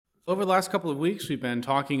Over the last couple of weeks, we've been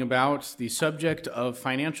talking about the subject of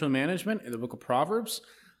financial management in the book of Proverbs,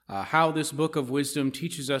 how this book of wisdom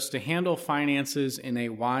teaches us to handle finances in a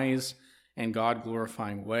wise and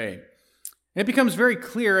God-glorifying way. It becomes very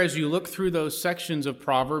clear as you look through those sections of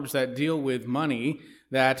Proverbs that deal with money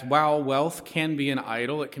that while wealth can be an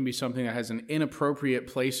idol, it can be something that has an inappropriate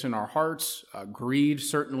place in our hearts. Greed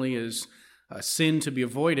certainly is a sin to be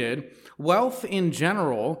avoided. Wealth in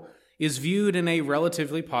general is viewed in a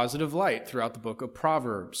relatively positive light throughout the book of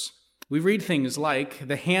Proverbs. We read things like,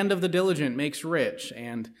 "The hand of the diligent makes rich,"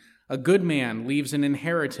 and "A good man leaves an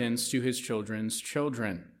inheritance to his children's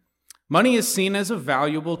children." Money is seen as a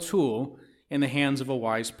valuable tool in the hands of a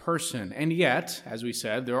wise person. And yet, as we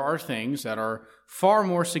said, there are things that are far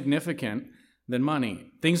more significant than money,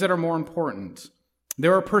 things that are more important.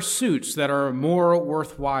 There are pursuits that are more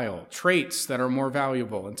worthwhile, traits that are more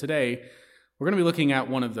valuable. And today, we're going to be looking at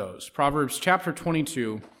one of those. Proverbs chapter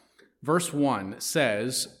 22, verse 1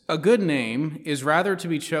 says, "A good name is rather to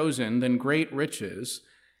be chosen than great riches,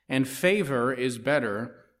 and favor is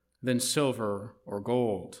better than silver or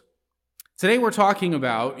gold." Today we're talking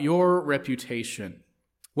about your reputation.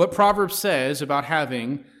 What Proverbs says about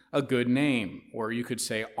having a good name, or you could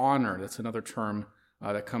say honor. That's another term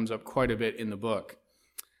that comes up quite a bit in the book.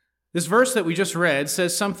 This verse that we just read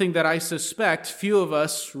says something that I suspect few of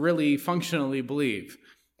us really functionally believe,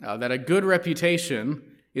 that a good reputation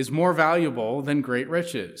is more valuable than great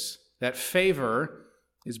riches, that favor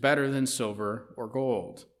is better than silver or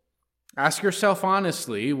gold. Ask yourself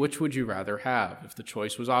honestly, which would you rather have if the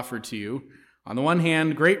choice was offered to you? On the one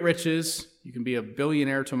hand, great riches, you can be a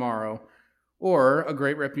billionaire tomorrow, or a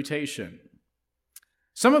great reputation.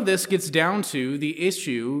 Some of this gets down to the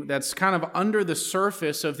issue that's kind of under the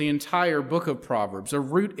surface of the entire book of Proverbs, a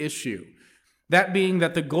root issue. That being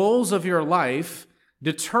that the goals of your life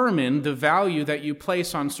determine the value that you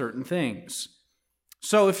place on certain things.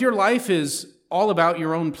 So if your life is all about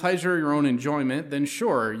your own pleasure, your own enjoyment, then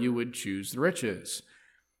sure, you would choose the riches.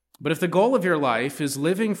 But if the goal of your life is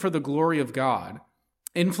living for the glory of God,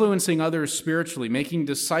 influencing others spiritually, making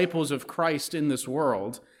disciples of Christ in this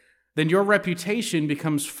world, then your reputation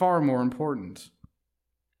becomes far more important.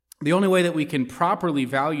 The only way that we can properly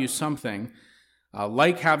value something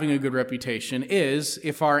like having a good reputation is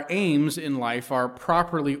if our aims in life are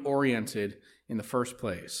properly oriented in the first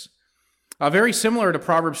place. Very similar to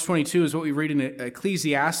Proverbs 22 is what we read in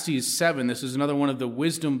Ecclesiastes 7. This is another one of the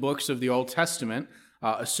wisdom books of the Old Testament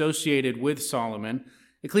associated with Solomon.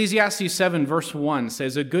 Ecclesiastes 7 verse 1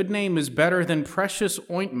 says, "A good name is better than precious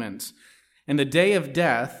ointment, and the day of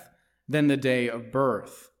death than the day of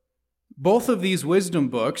birth." Both of these wisdom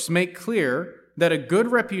books make clear that a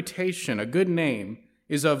good reputation, a good name,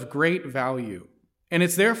 is of great value, and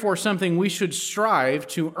it's therefore something we should strive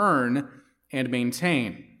to earn and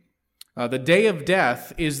maintain. The day of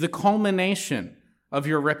death is the culmination of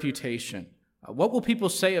your reputation. What will people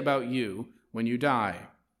say about you when you die?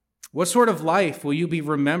 What sort of life will you be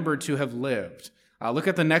remembered to have lived? Look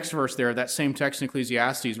at the next verse there, that same text in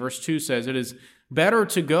Ecclesiastes. Verse 2 says, "It is better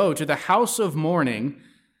to go to the house of mourning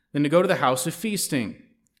than to go to the house of feasting.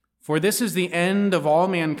 For this is the end of all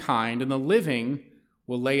mankind, and the living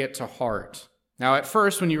will lay it to heart." Now, at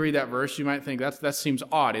first, when you read that verse, you might think that seems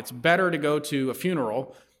odd. It's better to go to a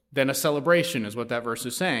funeral than a celebration, is what that verse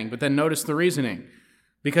is saying. But then notice the reasoning.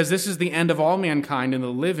 Because this is the end of all mankind, and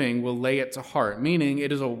the living will lay it to heart. Meaning,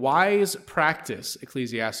 it is a wise practice,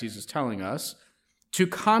 Ecclesiastes is telling us, to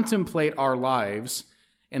contemplate our lives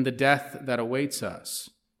and the death that awaits us.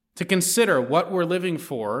 To consider what we're living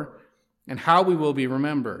for and how we will be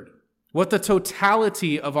remembered. What the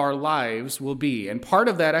totality of our lives will be. And part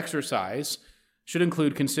of that exercise should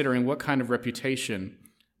include considering what kind of reputation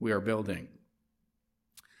we are building.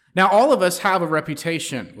 Now, all of us have a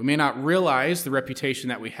reputation. We may not realize the reputation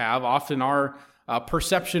that we have. Often our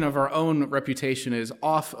perception of our own reputation is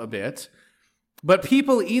off a bit. But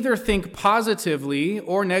people either think positively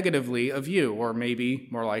or negatively of you, or maybe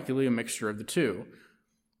more likely a mixture of the two.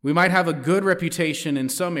 We might have a good reputation in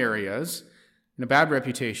some areas and a bad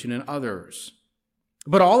reputation in others.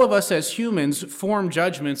 But all of us as humans form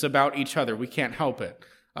judgments about each other. We can't help it.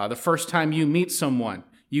 The first time you meet someone,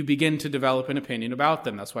 you begin to develop an opinion about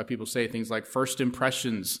them. That's why people say things like first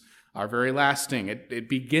impressions are very lasting. It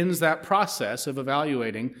begins that process of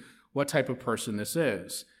evaluating what type of person this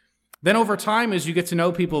is. Then over time, as you get to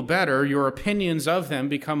know people better, your opinions of them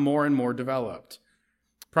become more and more developed.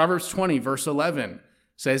 Proverbs 20, verse 11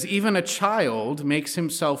 says, "Even a child makes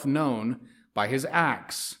himself known by his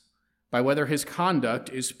acts, by whether his conduct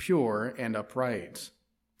is pure and upright."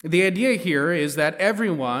 The idea here is that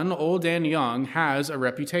everyone, old and young, has a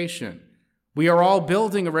reputation. We are all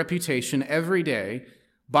building a reputation every day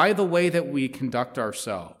by the way that we conduct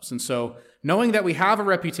ourselves. And so, knowing that we have a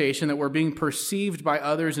reputation, that we're being perceived by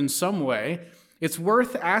others in some way, it's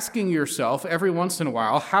worth asking yourself every once in a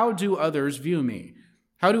while, how do others view me?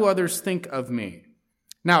 How do others think of me?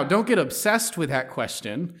 Now, don't get obsessed with that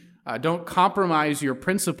question. Don't compromise your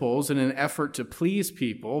principles in an effort to please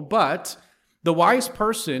people, but the wise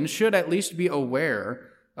person should at least be aware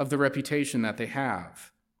of the reputation that they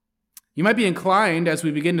have. You might be inclined, as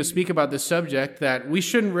we begin to speak about this subject, that we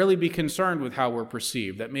shouldn't really be concerned with how we're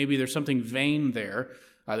perceived, that maybe there's something vain there,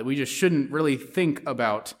 that we just shouldn't really think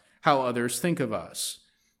about how others think of us,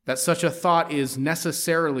 that such a thought is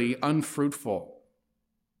necessarily unfruitful.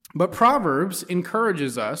 But Proverbs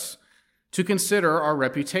encourages us to consider our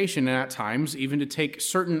reputation and at times even to take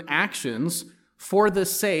certain actions for the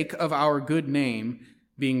sake of our good name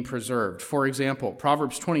being preserved. For example,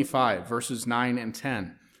 Proverbs 25, verses 9 and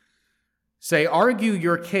 10. Say, argue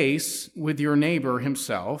your case with your neighbor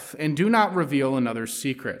himself, and do not reveal another's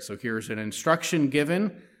secret. So here's an instruction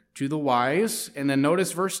given to the wise, and then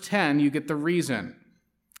notice verse 10, you get the reason.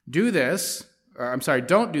 Don't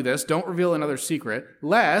do this, don't reveal another's secret,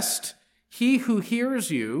 lest he who hears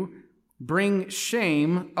you bring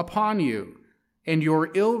shame upon you, and your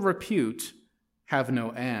ill repute have no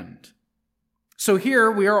end. So here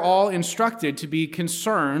we are all instructed to be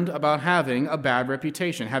concerned about having a bad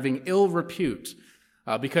reputation, having ill repute,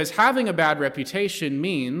 because having a bad reputation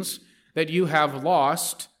means that you have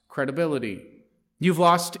lost credibility. You've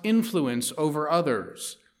lost influence over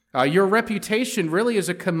others. Your reputation really is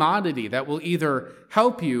a commodity that will either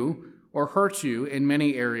help you or hurt you in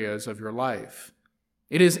many areas of your life.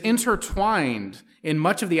 It is intertwined in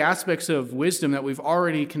much of the aspects of wisdom that we've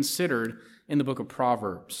already considered in the book of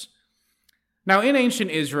Proverbs. Now, in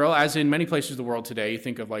ancient Israel, as in many places of the world today, you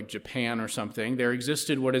think of like Japan or something, there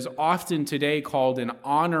existed what is often today called an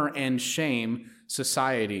honor and shame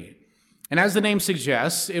society. And as the name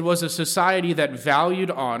suggests, it was a society that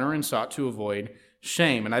valued honor and sought to avoid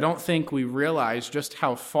shame. And I don't think we realize just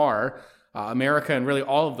how far America and really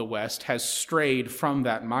all of the West has strayed from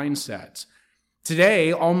that mindset.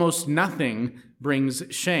 Today, almost nothing brings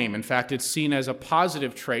shame. In fact, it's seen as a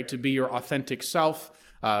positive trait to be your authentic self.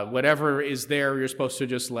 Whatever is there, you're supposed to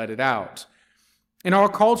just let it out. In our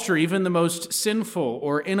culture, even the most sinful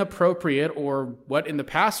or inappropriate or what in the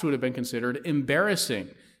past would have been considered embarrassing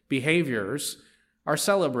behaviors are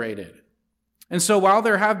celebrated. And so while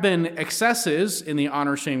there have been excesses in the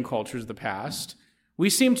honor-shame cultures of the past, we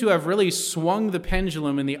seem to have really swung the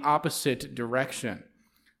pendulum in the opposite direction,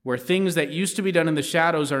 where things that used to be done in the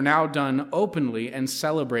shadows are now done openly and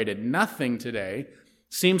celebrated. Nothing today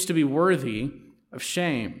seems to be worthy of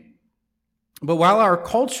shame. But while our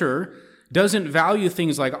culture doesn't value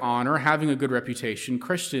things like honor, having a good reputation,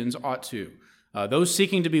 Christians ought to. Those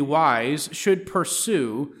seeking to be wise should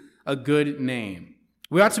pursue a good name.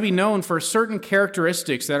 We ought to be known for certain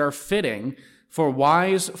characteristics that are fitting for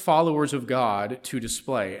wise followers of God to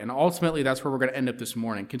display. And ultimately, that's where we're going to end up this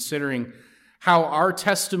morning, considering how our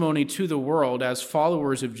testimony to the world as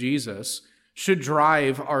followers of Jesus should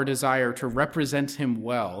drive our desire to represent him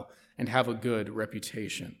well and have a good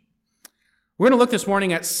reputation. We're going to look this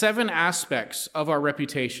morning at 7 aspects of our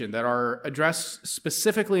reputation that are addressed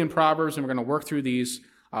specifically in Proverbs, and we're going to work through these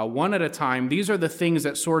one at a time. These are the things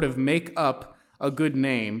that sort of make up a good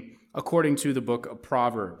name according to the book of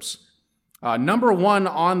Proverbs. Number 1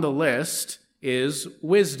 on the list is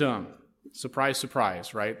wisdom. Surprise,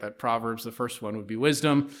 surprise, right? That Proverbs, the first one would be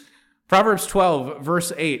wisdom. Proverbs 12,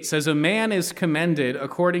 verse 8 says, "A man is commended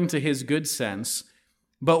according to his good sense,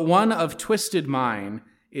 but one of twisted mind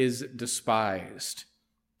is despised."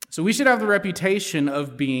 So we should have the reputation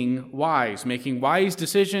of being wise, making wise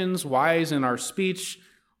decisions, wise in our speech,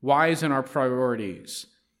 wise in our priorities.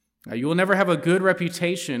 You will never have a good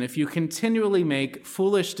reputation if you continually make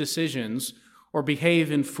foolish decisions or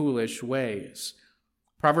behave in foolish ways.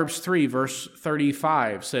 Proverbs 3, verse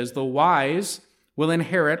 35 says, "The wise will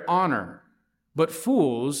inherit honor, but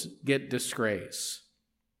fools get disgrace."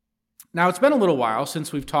 Now, it's been a little while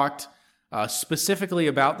since we've talked specifically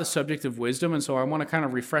about the subject of wisdom, and so I want to kind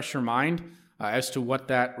of refresh your mind as to what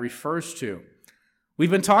that refers to.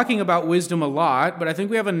 We've been talking about wisdom a lot, but I think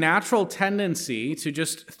we have a natural tendency to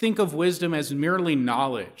just think of wisdom as merely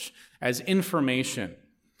knowledge, as information.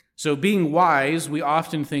 So being wise, we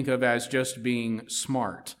often think of as just being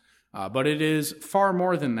smart, but it is far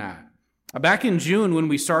more than that. Back in June, when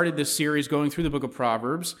we started this series going through the book of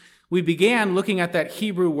Proverbs, we began looking at that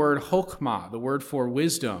Hebrew word chokmah, the word for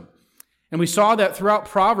wisdom. And we saw that throughout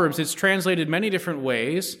Proverbs, it's translated many different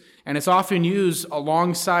ways, and it's often used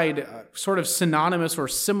alongside sort of synonymous or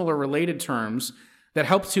similar related terms that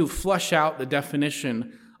help to flush out the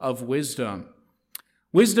definition of wisdom.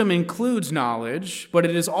 Wisdom includes knowledge, but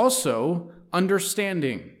it is also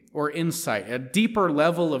understanding or insight, a deeper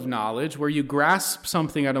level of knowledge where you grasp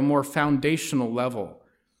something at a more foundational level.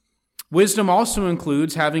 Wisdom also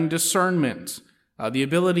includes having discernment, the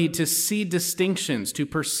ability to see distinctions, to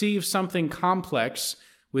perceive something complex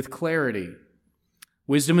with clarity.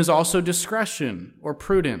 Wisdom is also discretion or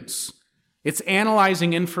prudence. It's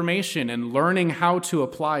analyzing information and learning how to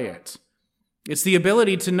apply it. It's the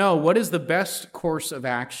ability to know what is the best course of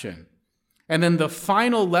action. And then the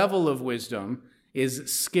final level of wisdom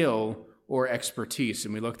is skill or expertise.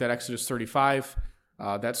 And we looked at Exodus 35,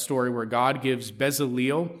 that story where God gives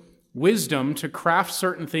Bezaleel wisdom to craft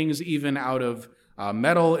certain things even out of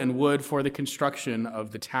metal and wood for the construction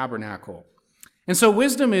of the tabernacle. And so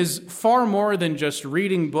wisdom is far more than just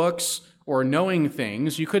reading books or knowing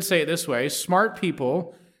things. You could say it this way: smart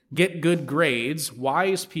people get good grades,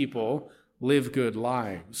 wise people live good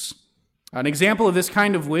lives. An example of this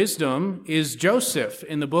kind of wisdom is Joseph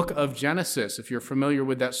in the book of Genesis. If you're familiar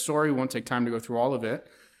with that story, we won't take time to go through all of it.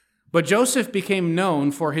 But Joseph became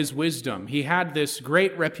known for his wisdom. He had this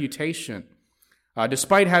great reputation.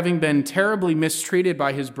 Despite having been terribly mistreated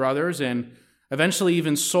by his brothers and eventually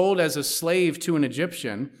even sold as a slave to an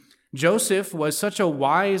Egyptian, Joseph was such a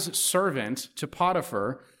wise servant to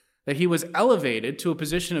Potiphar that he was elevated to a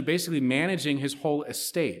position of basically managing his whole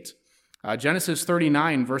estate. Genesis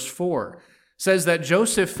 39, verse 4, says that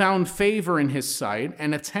Joseph found favor in his sight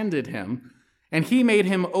and attended him, and he made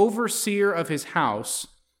him overseer of his house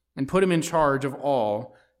and put him in charge of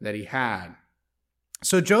all that he had.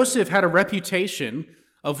 So Joseph had a reputation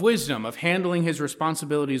of wisdom, of handling his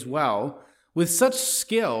responsibilities well, with such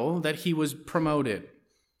skill that he was promoted.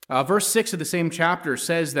 Verse 6 of the same chapter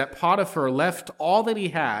says that Potiphar left all that he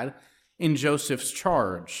had in Joseph's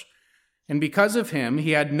charge. And because of him,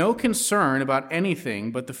 he had no concern about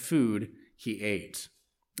anything but the food he ate.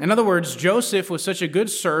 In other words, Joseph was such a good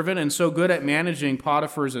servant and so good at managing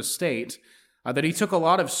Potiphar's estate that he took a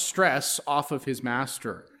lot of stress off of his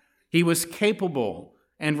master. He was capable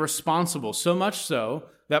and responsible, so much so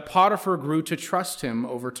that Potiphar grew to trust him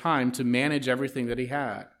over time to manage everything that he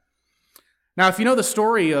had. Now, if you know the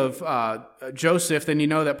story of Joseph, then you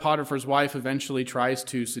know that Potiphar's wife eventually tries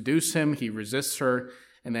to seduce him. He resists her,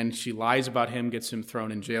 and then she lies about him, gets him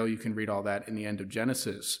thrown in jail. You can read all that in the end of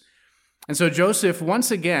Genesis. And so Joseph,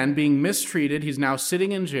 once again, being mistreated, he's now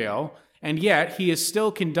sitting in jail, and yet he is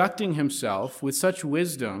still conducting himself with such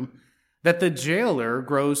wisdom that the jailer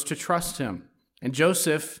grows to trust him. And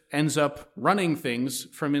Joseph ends up running things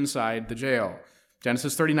from inside the jail.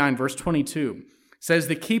 Genesis 39, verse 22 says,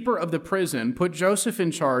 "The keeper of the prison put Joseph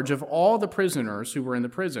in charge of all the prisoners who were in the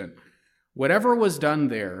prison. Whatever was done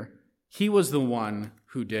there, he was the one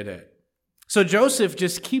who did it." So Joseph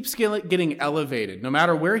just keeps getting elevated, no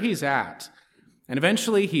matter where he's at. And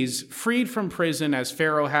eventually he's freed from prison as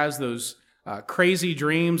Pharaoh has those crazy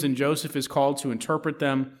dreams, and Joseph is called to interpret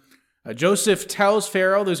them. Joseph tells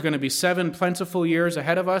Pharaoh there's going to be 7 plentiful years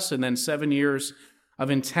ahead of us and then 7 years of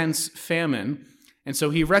intense famine. And so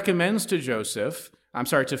he recommends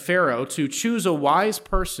to Pharaoh to choose a wise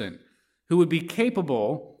person who would be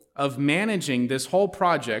capable of managing this whole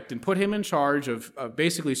project and put him in charge of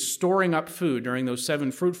basically storing up food during those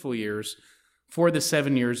 7 fruitful years for the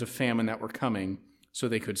 7 years of famine that were coming so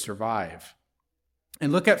they could survive.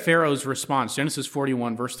 And look at Pharaoh's response, Genesis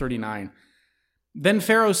 41, verse 39. "Then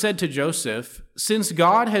Pharaoh said to Joseph, 'Since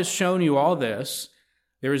God has shown you all this,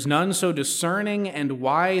 there is none so discerning and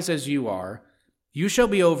wise as you are. You shall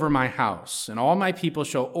be over my house, and all my people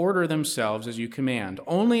shall order themselves as you command.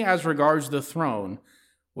 Only as regards the throne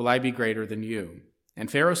will I be greater than you.'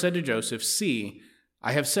 And Pharaoh said to Joseph, 'See,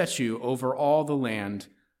 I have set you over all the land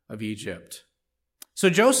of Egypt.'" So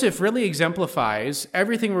Joseph really exemplifies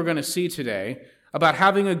everything we're going to see today about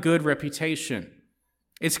having a good reputation.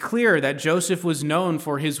 It's clear that Joseph was known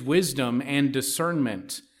for his wisdom and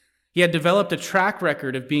discernment. He had developed a track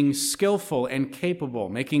record of being skillful and capable,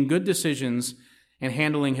 making good decisions and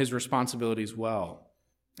handling his responsibilities well.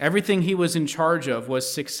 Everything he was in charge of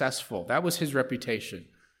was successful. That was his reputation.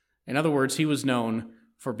 In other words, he was known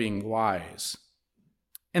for being wise.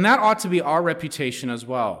 And that ought to be our reputation as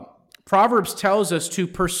well. Proverbs tells us to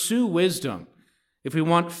pursue wisdom. If we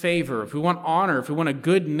want favor, if we want honor, if we want a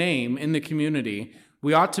good name in the community,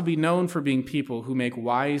 we ought to be known for being people who make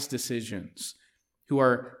wise decisions, who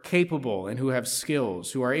are capable and who have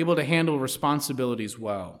skills, who are able to handle responsibilities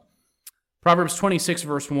well. Proverbs 26,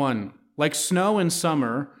 verse 1, "Like snow in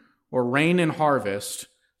summer or rain and harvest,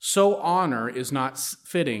 so honor is not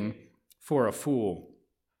fitting for a fool.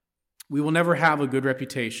 We will never have a good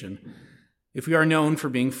reputation if we are known for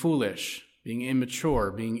being foolish, being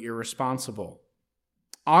immature, being irresponsible.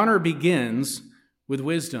 Honor begins with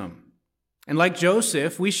wisdom. And like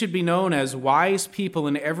Joseph, we should be known as wise people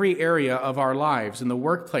in every area of our lives. In the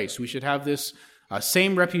workplace, we should have this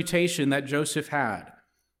same reputation that Joseph had.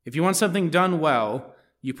 If you want something done well,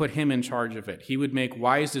 you put him in charge of it. He would make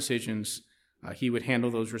wise decisions. He would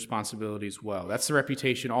handle those responsibilities well. That's the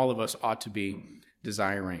reputation all of us ought to be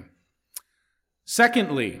desiring.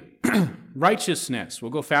 Secondly, righteousness.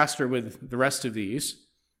 We'll go faster with the rest of these.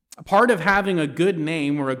 A part of having a good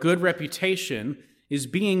name or a good reputation is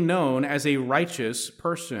being known as a righteous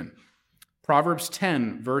person. Proverbs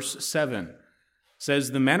 10, verse 7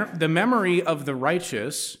 says, the memory of the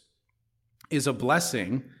righteous is a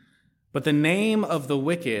blessing, but the name of the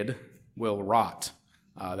wicked will rot.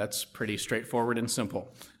 That's pretty straightforward and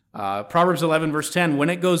simple. Proverbs 11, verse 10, when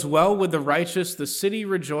it goes well with the righteous, the city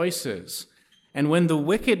rejoices. And when the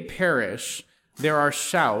wicked perish, there are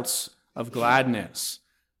shouts of gladness.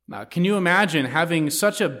 Can you imagine having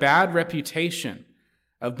such a bad reputation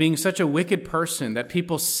of being such a wicked person that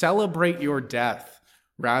people celebrate your death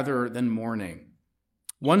rather than mourning?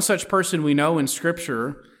 One such person we know in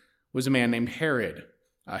Scripture was a man named Herod.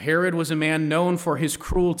 Herod was a man known for his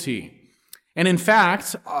cruelty. And in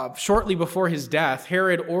fact, shortly before his death,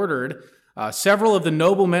 Herod ordered several of the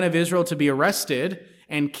noble men of Israel to be arrested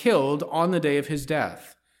and killed on the day of his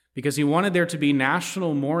death, because he wanted there to be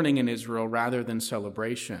national mourning in Israel rather than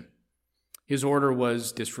celebration. His order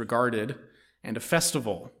was disregarded, and a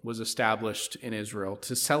festival was established in Israel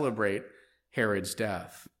to celebrate Herod's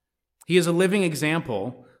death. He is a living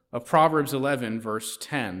example of Proverbs 11, verse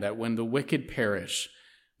 10, that when the wicked perish,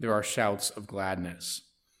 there are shouts of gladness.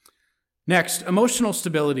 Next, emotional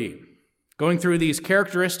stability. Going through these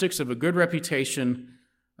characteristics of a good reputation,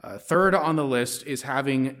 third on the list is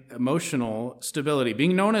having emotional stability,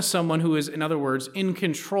 being known as someone who is, in other words, in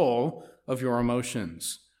control of your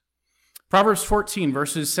emotions. Proverbs 14,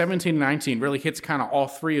 verses 17 and 19 really hits kind of all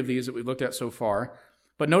three of these that we've looked at so far.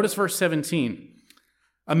 But notice verse 17.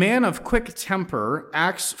 A man of quick temper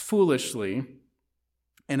acts foolishly,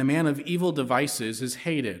 and a man of evil devices is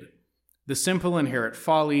hated. The simple inherit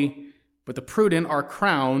folly, but the prudent are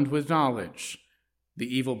crowned with knowledge.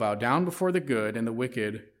 The evil bow down before the good, and the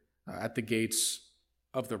wicked at the gates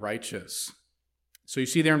of the righteous. So you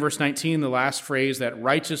see there in verse 19, the last phrase, that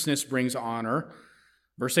righteousness brings honor.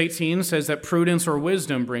 Verse 18 says that prudence or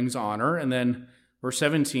wisdom brings honor. And then verse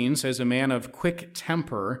 17 says a man of quick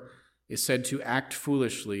temper is said to act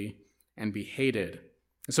foolishly and be hated.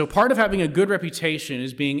 And so part of having a good reputation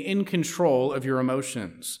is being in control of your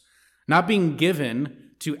emotions, not being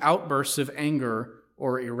given to outbursts of anger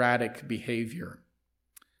or erratic behavior.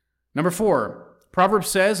 Number 4, Proverbs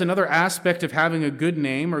says another aspect of having a good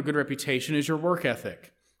name or good reputation is your work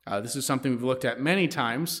ethic. This is something we've looked at many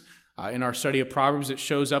times in our study of Proverbs. It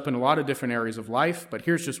shows up in a lot of different areas of life, but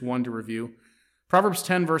here's just one to review. Proverbs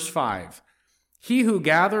 10, verse 5. He who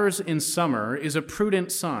gathers in summer is a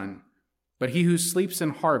prudent son, but he who sleeps in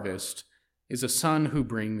harvest is a son who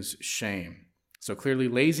brings shame. So clearly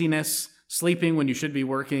laziness, sleeping when you should be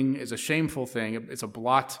working, is a shameful thing. It's a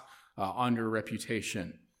blot on your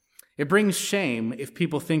reputation. It brings shame if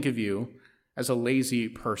people think of you as a lazy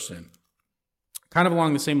person. Kind of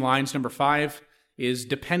along the same lines, number 5 is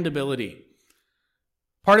dependability.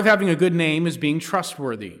 Part of having a good name is being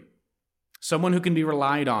trustworthy, someone who can be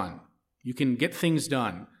relied on. You can get things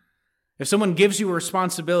done. If someone gives you a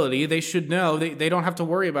responsibility, they should know they don't have to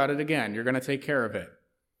worry about it again. You're going to take care of it.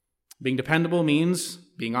 Being dependable means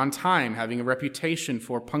being on time, having a reputation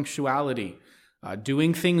for punctuality,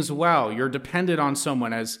 doing things well. You're dependent on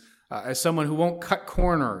someone as someone who won't cut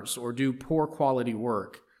corners or do poor quality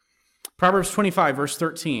work. Proverbs 25, verse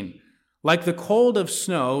 13. Like the cold of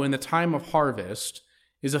snow in the time of harvest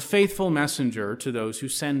is a faithful messenger to those who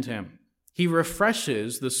send him. He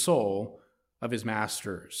refreshes the soul of his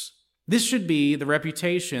masters. This should be the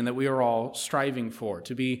reputation that we are all striving for,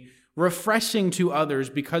 to be refreshing to others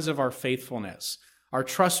because of our faithfulness, our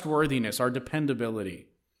trustworthiness, our dependability.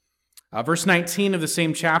 Verse 19 of the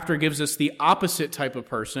same chapter gives us the opposite type of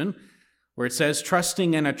person, where it says,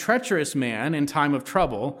 trusting in a treacherous man in time of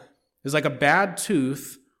trouble is like a bad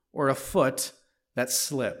tooth or a foot that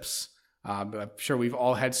slips. I'm sure we've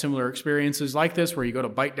all had similar experiences like this, where you go to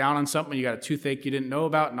bite down on something, you got a toothache you didn't know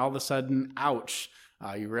about, and all of a sudden, ouch,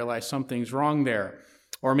 you realize something's wrong there.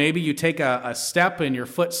 Or maybe you take a step and your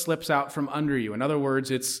foot slips out from under you. In other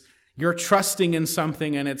words, you're trusting in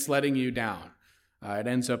something and it's letting you down. It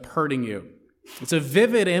ends up hurting you. It's a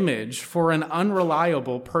vivid image for an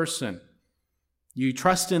unreliable person. You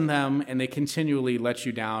trust in them and they continually let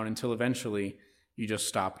you down until eventually you just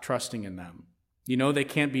stop trusting in them. You know they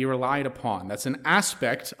can't be relied upon. That's an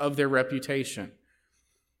aspect of their reputation.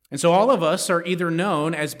 And so all of us are either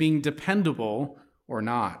known as being dependable or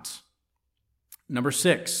not. Number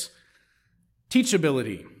 6,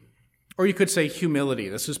 teachability, or you could say humility.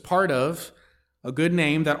 This is part of a good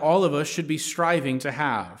name that all of us should be striving to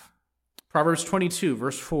have. Proverbs 22,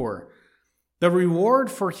 verse 4. The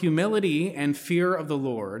reward for humility and fear of the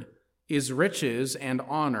Lord is riches and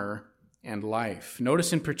honor and life.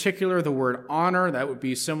 Notice in particular the word honor. That would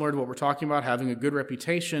be similar to what we're talking about, having a good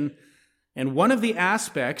reputation. And one of the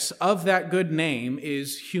aspects of that good name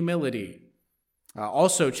is humility.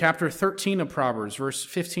 Also, chapter 13 of Proverbs, verse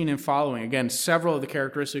 15 and following. Again, several of the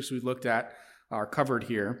characteristics we've looked at are covered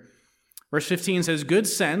here. Verse 15 says, good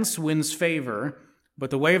sense wins favor, but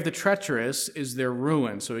the way of the treacherous is their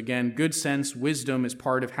ruin. So again, good sense, wisdom is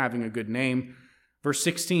part of having a good name. Verse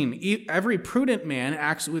 16, every prudent man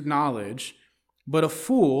acts with knowledge, but a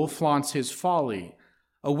fool flaunts his folly.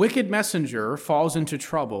 A wicked messenger falls into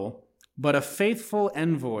trouble, but a faithful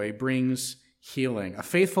envoy brings healing. A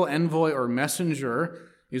faithful envoy or messenger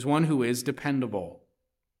is one who is dependable.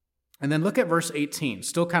 And then look at verse 18,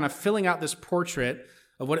 still kind of filling out this portrait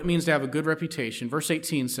of what it means to have a good reputation. Verse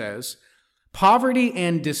 18 says, poverty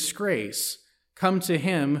and disgrace come to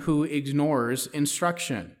him who ignores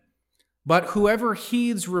instruction, but whoever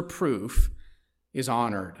heeds reproof is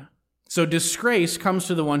honored. So disgrace comes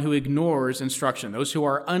to the one who ignores instruction, those who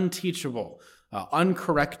are unteachable,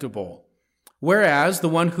 uncorrectable. Whereas the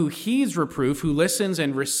one who heeds reproof, who listens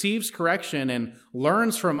and receives correction and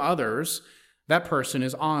learns from others, that person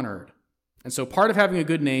is honored. And so part of having a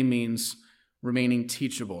good name means remaining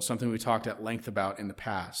teachable, something we talked at length about in the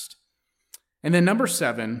past. And then number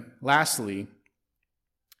 7, lastly,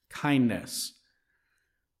 kindness.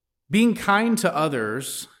 Being kind to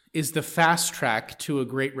others is the fast track to a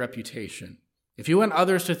great reputation. If you want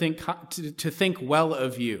others to think well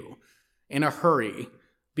of you in a hurry,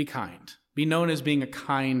 be kind. Be known as being a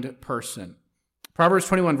kind person. Proverbs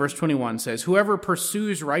 21, verse 21 says, whoever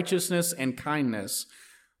pursues righteousness and kindness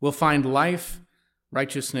will find life,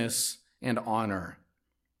 righteousness, and honor.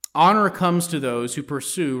 Honor comes to those who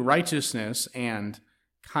pursue righteousness and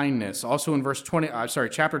kindness. Also in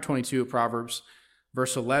chapter 22 of Proverbs,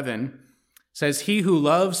 verse 11, says, he who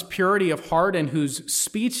loves purity of heart and whose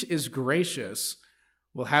speech is gracious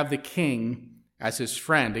will have the king as his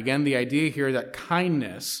friend. Again, the idea here that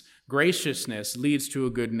kindness, graciousness leads to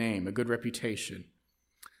a good name, a good reputation.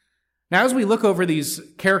 Now, as we look over these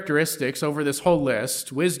characteristics, over this whole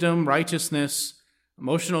list, wisdom, righteousness,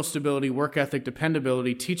 emotional stability, work ethic,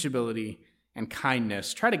 dependability, teachability, and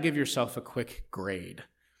kindness, try to give yourself a quick grade.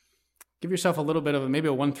 Give yourself a little bit of maybe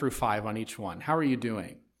a 1 through 5 on each one. How are you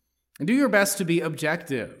doing? And do your best to be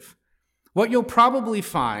objective. What you'll probably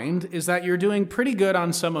find is that you're doing pretty good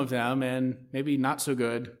on some of them and maybe not so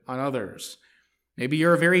good on others. Maybe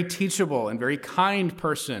you're a very teachable and very kind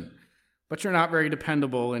person, but you're not very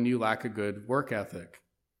dependable and you lack a good work ethic.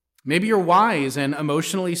 Maybe you're wise and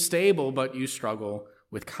emotionally stable, but you struggle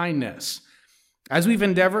with kindness. As we've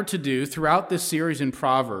endeavored to do throughout this series in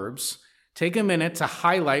Proverbs, take a minute to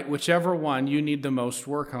highlight whichever one you need the most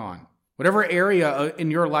work on. Whatever area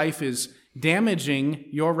in your life is damaging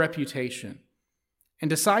your reputation, and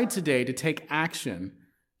decide today to take action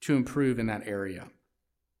to improve in that area.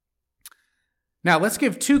 Now, let's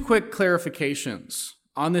give 2 quick clarifications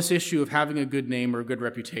on this issue of having a good name or a good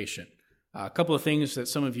reputation. A couple of things that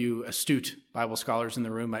some of you astute Bible scholars in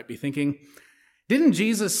the room might be thinking. Didn't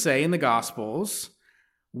Jesus say in the Gospels,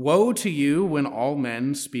 woe to you when all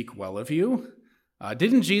men speak well of you?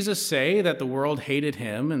 Didn't Jesus say that the world hated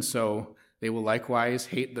him, and so they will likewise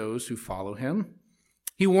hate those who follow him?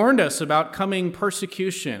 He warned us about coming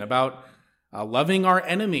persecution, about loving our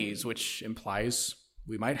enemies, which implies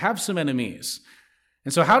we might have some enemies.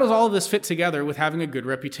 And so how does all of this fit together with having a good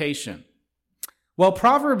reputation? Well,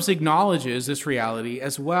 Proverbs acknowledges this reality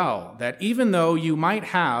as well, that even though you might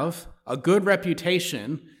have a good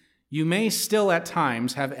reputation, you may still at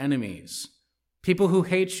times have enemies, people who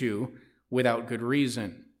hate you without good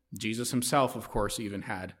reason. Jesus himself, of course, even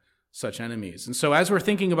had such enemies. And so as we're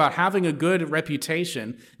thinking about having a good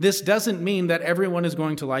reputation, this doesn't mean that everyone is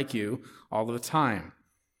going to like you all the time.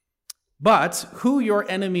 But who your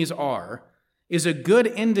enemies are is a good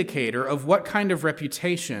indicator of what kind of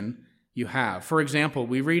reputation you have. For example,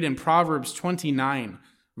 we read in Proverbs 29,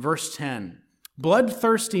 verse 10,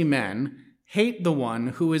 bloodthirsty men hate the one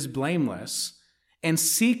who is blameless and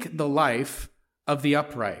seek the life of the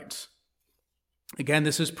upright. Again,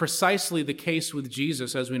 this is precisely the case with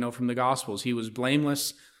Jesus, as we know from the Gospels. He was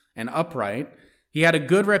blameless and upright. He had a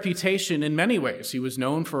good reputation in many ways. He was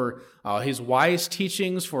known for his wise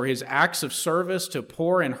teachings, for his acts of service to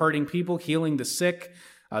poor and hurting people, healing the sick.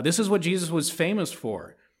 This is what Jesus was famous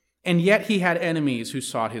for. And yet he had enemies who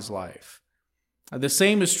sought his life. The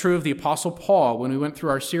same is true of the Apostle Paul. When we went through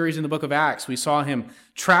our series in the book of Acts, we saw him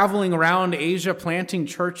traveling around Asia, planting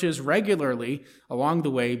churches regularly, along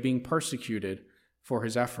the way being persecuted for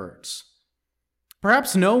his efforts.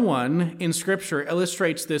 Perhaps no one in Scripture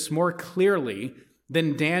illustrates this more clearly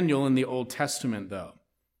than Daniel in the Old Testament, though.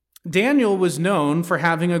 Daniel was known for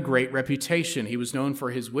having a great reputation. He was known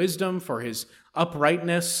for his wisdom, for his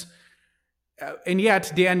uprightness, and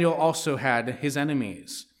yet Daniel also had his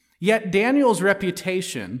enemies. Yet Daniel's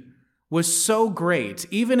reputation was so great,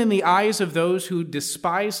 even in the eyes of those who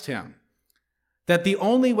despised him, that the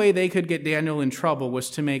only way they could get Daniel in trouble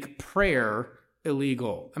was to make prayer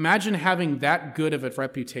illegal. Imagine having that good of a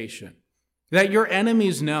reputation, that your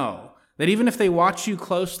enemies know that even if they watch you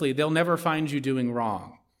closely, they'll never find you doing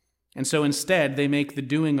wrong. And so instead, they make the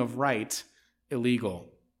doing of right illegal.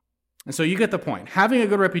 And so you get the point. Having a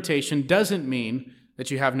good reputation doesn't mean that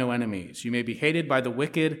you have no enemies. You may be hated by the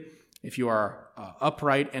wicked if you are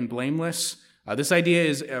upright and blameless. This idea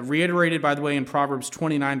is reiterated, by the way, in Proverbs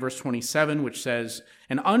 29, verse 27, which says,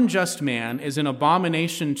 "An unjust man is an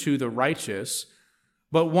abomination to the righteous,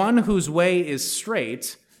 but one whose way is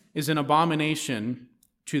straight is an abomination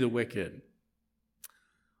to the wicked."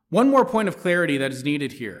 One more point of clarity that is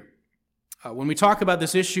needed here. When we talk about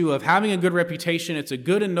this issue of having a good reputation, it's a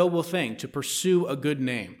good and noble thing to pursue a good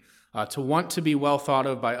name, to want to be well thought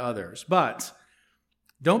of by others. But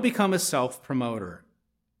don't become a self-promoter.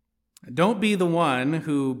 Don't be the one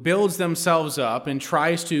who builds themselves up and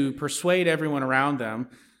tries to persuade everyone around them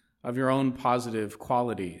of your own positive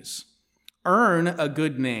qualities. Earn a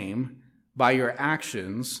good name by your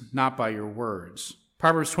actions, not by your words.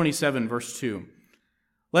 Proverbs 27, verse 2.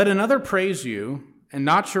 "Let another praise you, and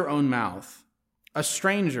not your own mouth, a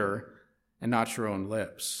stranger, and not your own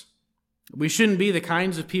lips." We shouldn't be the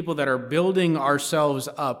kinds of people that are building ourselves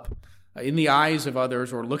up in the eyes of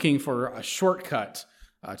others or looking for a shortcut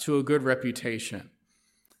to a good reputation.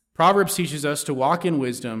 Proverbs teaches us to walk in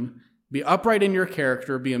wisdom, be upright in your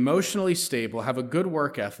character, be emotionally stable, have a good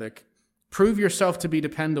work ethic, prove yourself to be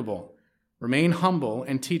dependable, remain humble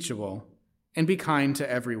and teachable, and be kind to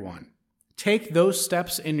everyone. Take those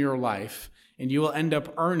steps in your life, and you will end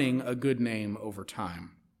up earning a good name over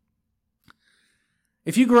time.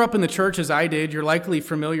 If you grew up in the church as I did, you're likely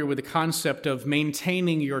familiar with the concept of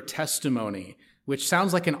maintaining your testimony, which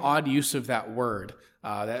sounds like an odd use of that word.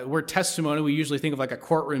 That word testimony, we usually think of like a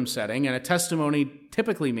courtroom setting, and a testimony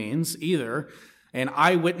typically means either an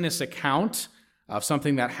eyewitness account of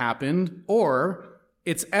something that happened, or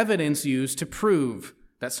it's evidence used to prove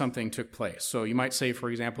that something took place. So you might say, for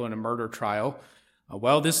example, in a murder trial,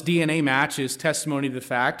 well, this DNA match is testimony to the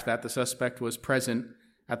fact that the suspect was present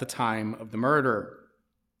at the time of the murder.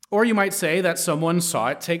 Or you might say that someone saw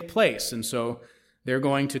it take place, and so they're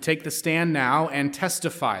going to take the stand now and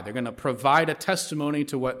testify. They're going to provide a testimony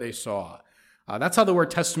to what they saw. That's how the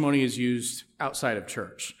word testimony is used outside of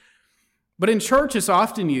church. But in church, it's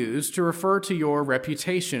often used to refer to your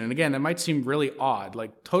reputation. And again, that might seem really odd,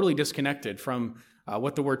 like totally disconnected from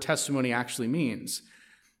what the word testimony actually means.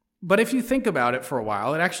 But if you think about it for a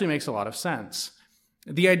while, it actually makes a lot of sense.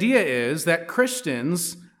 The idea is that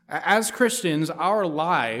as Christians, our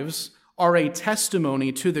lives are a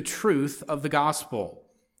testimony to the truth of the gospel.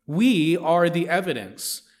 We are the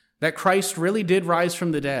evidence that Christ really did rise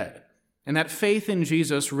from the dead, and that faith in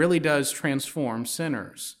Jesus really does transform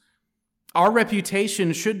sinners. Our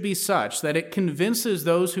reputation should be such that it convinces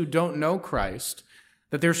those who don't know Christ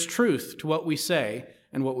that there's truth to what we say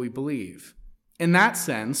and what we believe. In that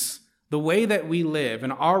sense, the way that we live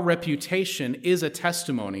and our reputation is a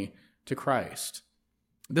testimony to Christ.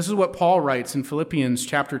 This is what Paul writes in Philippians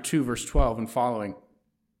chapter 2, verse 12 and following.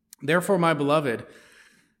 "Therefore, my beloved,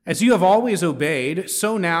 as you have always obeyed,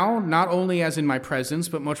 so now, not only as in my presence,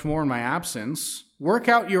 but much more in my absence, work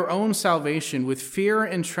out your own salvation with fear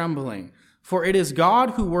and trembling, for it is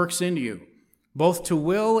God who works in you, both to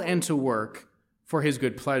will and to work for his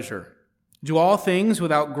good pleasure. Do all things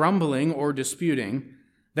without grumbling or disputing,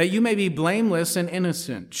 that you may be blameless and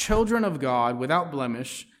innocent, children of God without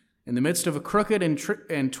blemish, in the midst of a crooked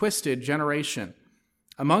and twisted generation,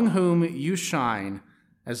 among whom you shine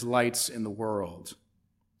as lights in the world."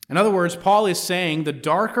 In other words, Paul is saying the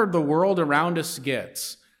darker the world around us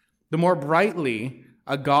gets, the more brightly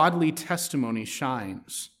a godly testimony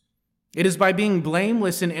shines. It is by being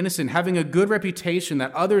blameless and innocent, having a good reputation,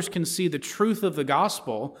 that others can see the truth of the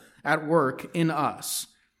gospel at work in us.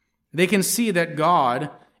 They can see that God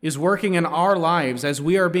is working in our lives as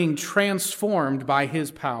we are being transformed by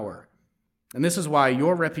his power. And this is why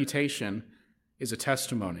your reputation is a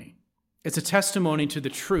testimony. It's a testimony to the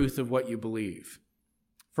truth of what you believe.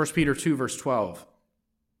 1 Peter 2, verse 12.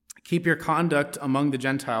 Keep your conduct among the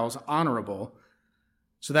Gentiles honorable,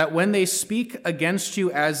 so that when they speak against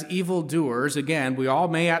you as evildoers, again, we all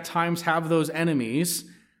may at times have those enemies,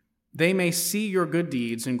 they may see your good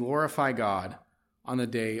deeds and glorify God on the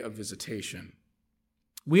day of visitation.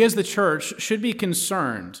 We as the church should be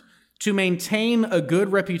concerned to maintain a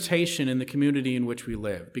good reputation in the community in which we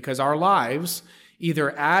live, because our lives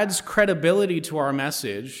either adds credibility to our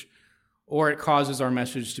message or it causes our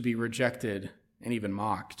message to be rejected and even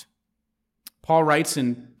mocked. Paul writes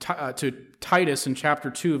to Titus in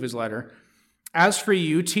chapter 2 of his letter, "As for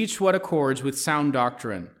you, teach what accords with sound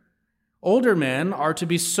doctrine. Older men are to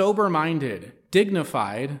be sober-minded,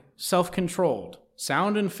 dignified, self-controlled,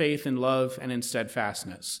 sound in faith and love and in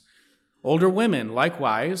steadfastness. Older women,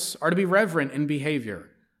 likewise, are to be reverent in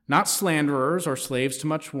behavior, not slanderers or slaves to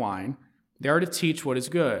much wine. They are to teach what is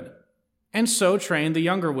good. And so train the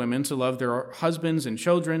younger women to love their husbands and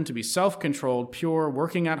children, to be self-controlled, pure,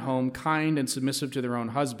 working at home, kind, and submissive to their own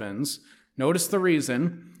husbands." Notice the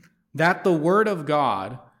reason: that the word of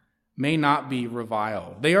God may not be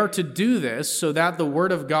reviled. They are to do this so that the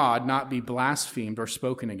word of God not be blasphemed or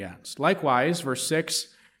spoken against. Likewise, verse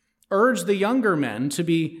 6, urge the younger men to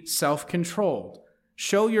be self-controlled.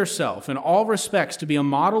 Show yourself in all respects to be a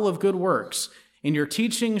model of good works. In your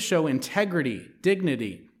teaching, show integrity,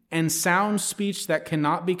 dignity, and sound speech that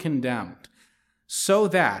cannot be condemned, so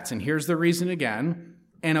that, and here's the reason again,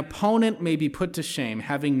 an opponent may be put to shame,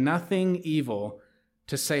 having nothing evil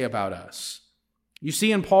to say about us. You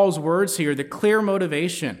see in Paul's words here the clear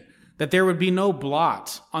motivation that there would be no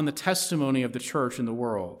blot on the testimony of the church in the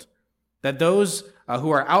world, that those who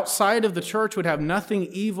are outside of the church would have nothing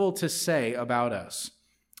evil to say about us.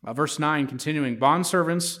 Verse 9, continuing,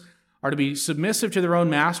 bondservants are to be submissive to their own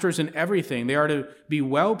masters in everything. They are to be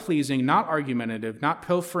well-pleasing, not argumentative, not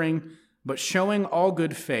pilfering, but showing all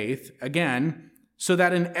good faith, again, so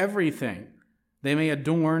that in everything they may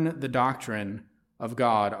adorn the doctrine of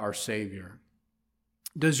God our Savior.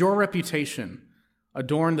 Does your reputation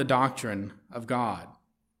adorn the doctrine of God?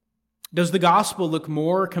 Does the gospel look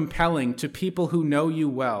more compelling to people who know you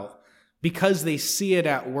well because they see it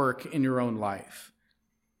at work in your own life?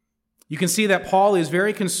 You can see that Paul is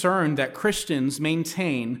very concerned that Christians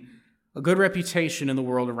maintain a good reputation in the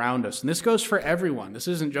world around us. And this goes for everyone. This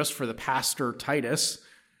isn't just for the pastor Titus,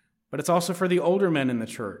 but it's also for the older men in the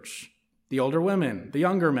church, the older women, the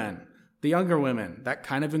younger men, the younger women. That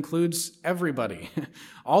kind of includes everybody.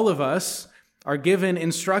 All of us are given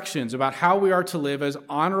instructions about how we are to live as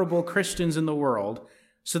honorable Christians in the world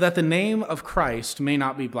so that the name of Christ may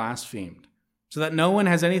not be blasphemed, so that no one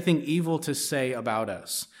has anything evil to say about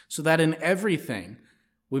us, so that in everything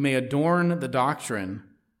we may adorn the doctrine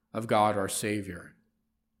of God our Savior.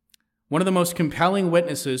 One of the most compelling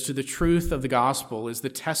witnesses to the truth of the gospel is the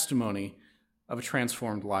testimony of a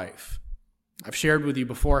transformed life. I've shared with you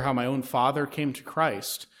before how my own father came to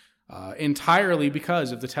Christ entirely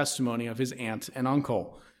because of the testimony of his aunt and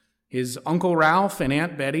uncle. His Uncle Ralph and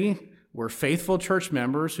Aunt Betty were faithful church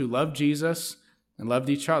members who loved Jesus and loved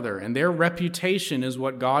each other, and their reputation is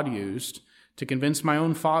what God used to convince my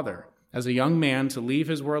own father as a young man to leave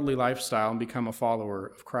his worldly lifestyle and become a follower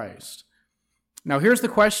of Christ. Now, here's the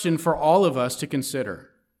question for all of us to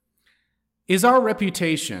consider. Is our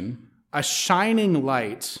reputation a shining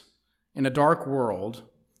light in a dark world,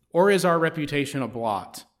 or is our reputation a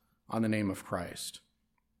blot on the name of Christ?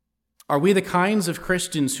 Are we the kinds of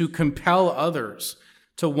Christians who compel others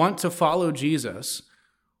to want to follow Jesus,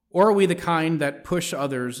 or are we the kind that push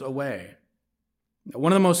others away?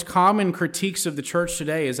 One of the most common critiques of the church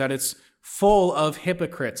today is that it's full of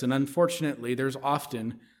hypocrites, and unfortunately, there's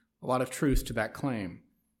often a lot of truth to that claim.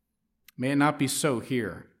 May it not be so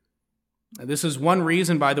here. This is one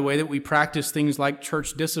reason, by the way, that we practice things like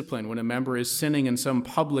church discipline when a member is sinning in some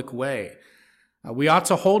public way. We ought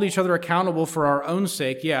to hold each other accountable for our own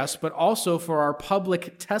sake, yes, but also for our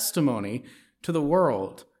public testimony to the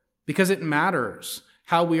world, because it matters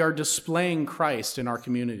how we are displaying Christ in our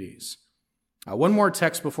communities. One more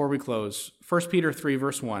text before we close. 1 Peter 3,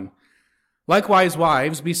 verse 1. Likewise,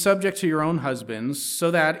 wives, be subject to your own husbands,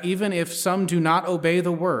 so that even if some do not obey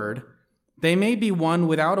the word, they may be won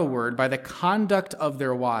without a word by the conduct of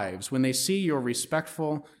their wives when they see your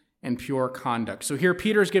respectful and pure conduct. So here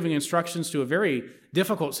Peter's giving instructions to a very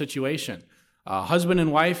difficult situation. Husband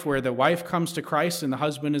and wife, where the wife comes to Christ and the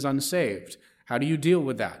husband is unsaved. How do you deal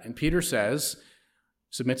with that? And Peter says,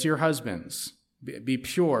 submit to your husbands. Be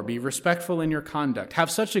pure. Be respectful in your conduct. Have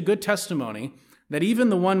such a good testimony that even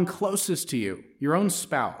the one closest to you, your own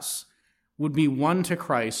spouse, would be won to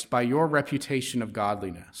Christ by your reputation of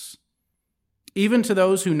godliness. Even to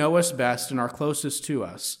those who know us best and are closest to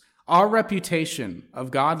us, our reputation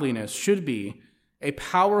of godliness should be a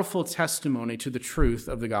powerful testimony to the truth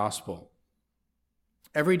of the gospel.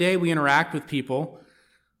 Every day we interact with people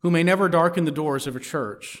who may never darken the doors of a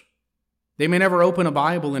church. They may never open a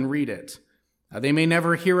Bible and read it. They may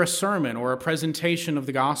never hear a sermon or a presentation of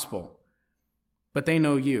the gospel. But they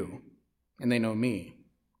know you, and they know me.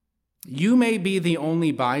 You may be the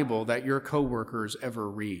only Bible that your coworkers ever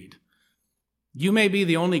read. You may be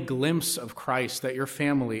the only glimpse of Christ that your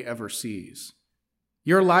family ever sees.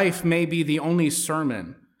 Your life may be the only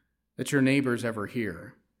sermon that your neighbors ever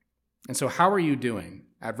hear. And so how are you doing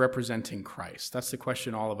at representing Christ? That's the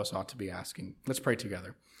question all of us ought to be asking. Let's pray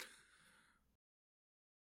together.